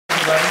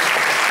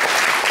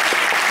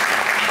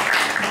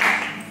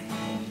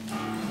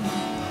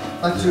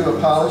I'd like to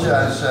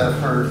apologize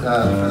for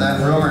that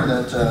rumor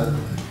that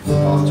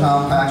both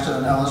Tom Paxton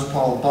and Ellis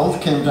Pohl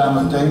both came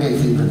down with dengue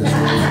fever this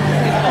week.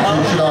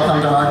 You should all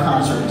come to our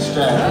concert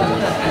instead.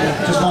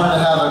 Just wanted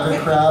to have a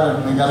good crowd,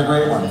 and we got a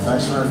great one.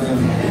 Thanks for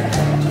being here.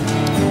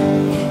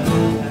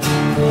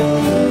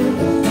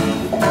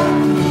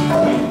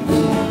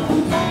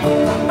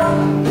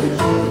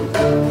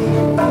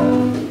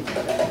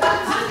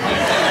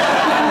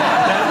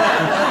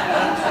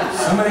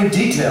 So many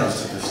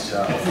details to this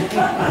job.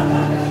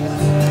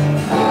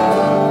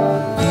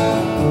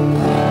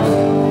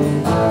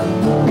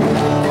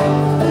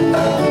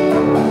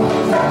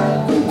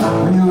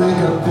 When you wake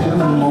up in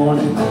the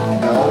morning,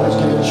 you always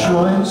get a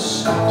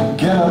choice to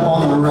get up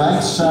on the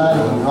right side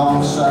or the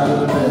wrong side of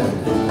the bed.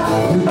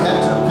 You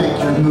get to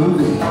pick your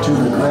movie, to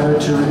regret or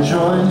to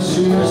rejoice.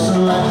 See your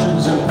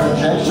selections and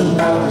projection of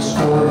the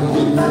story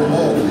in your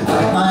head.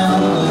 Like my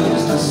uncle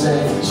used to say,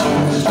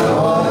 choose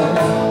joy.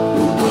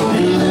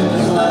 He lived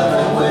his life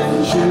that way,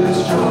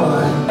 choose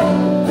joy.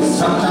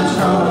 Sometimes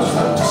grown-ups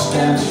look to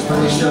stance, but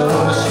he showed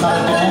us how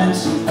to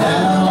dance and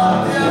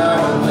unlock the art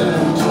of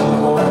living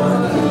toward.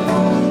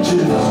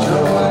 Choose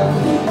joy,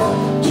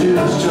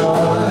 choose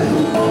joy,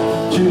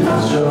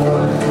 choose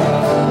joy.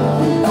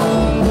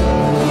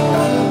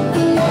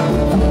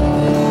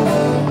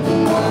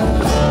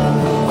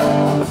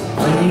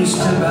 When you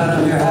step out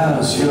of your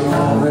house, you're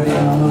already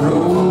on the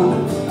road,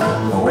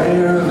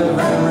 aware of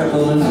every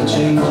ripple in the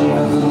changing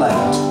of the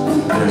light.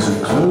 There's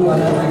a clue on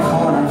every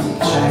corner, a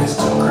chance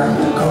to crack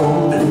the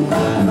code,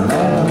 and the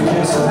random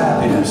kiss of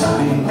happiness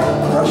being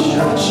brush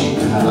your cheek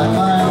tonight. Like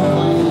my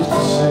uncle used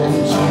to say,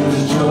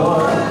 choose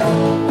joy.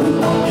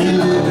 He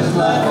lived his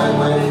life that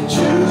way,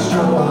 choose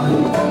joy.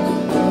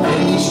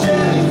 In each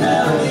daily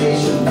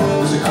navigation,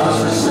 there's a cause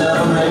for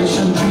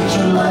celebration. Treat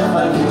your life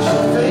like it's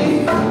your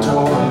favorite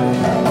toy.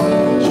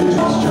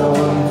 Choose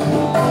joy,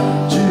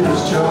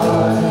 choose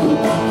joy,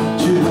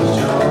 choose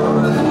joy.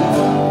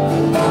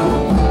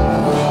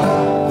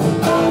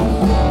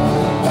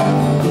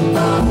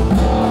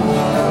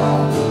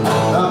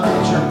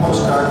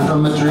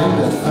 From a dream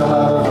that fell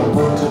out of a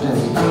book today.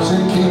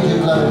 Said, kid,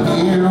 you'd love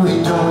it here.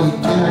 We don't eat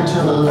dinner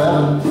till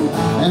 11.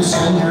 And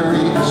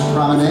senoritas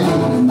promenade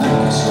and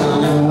then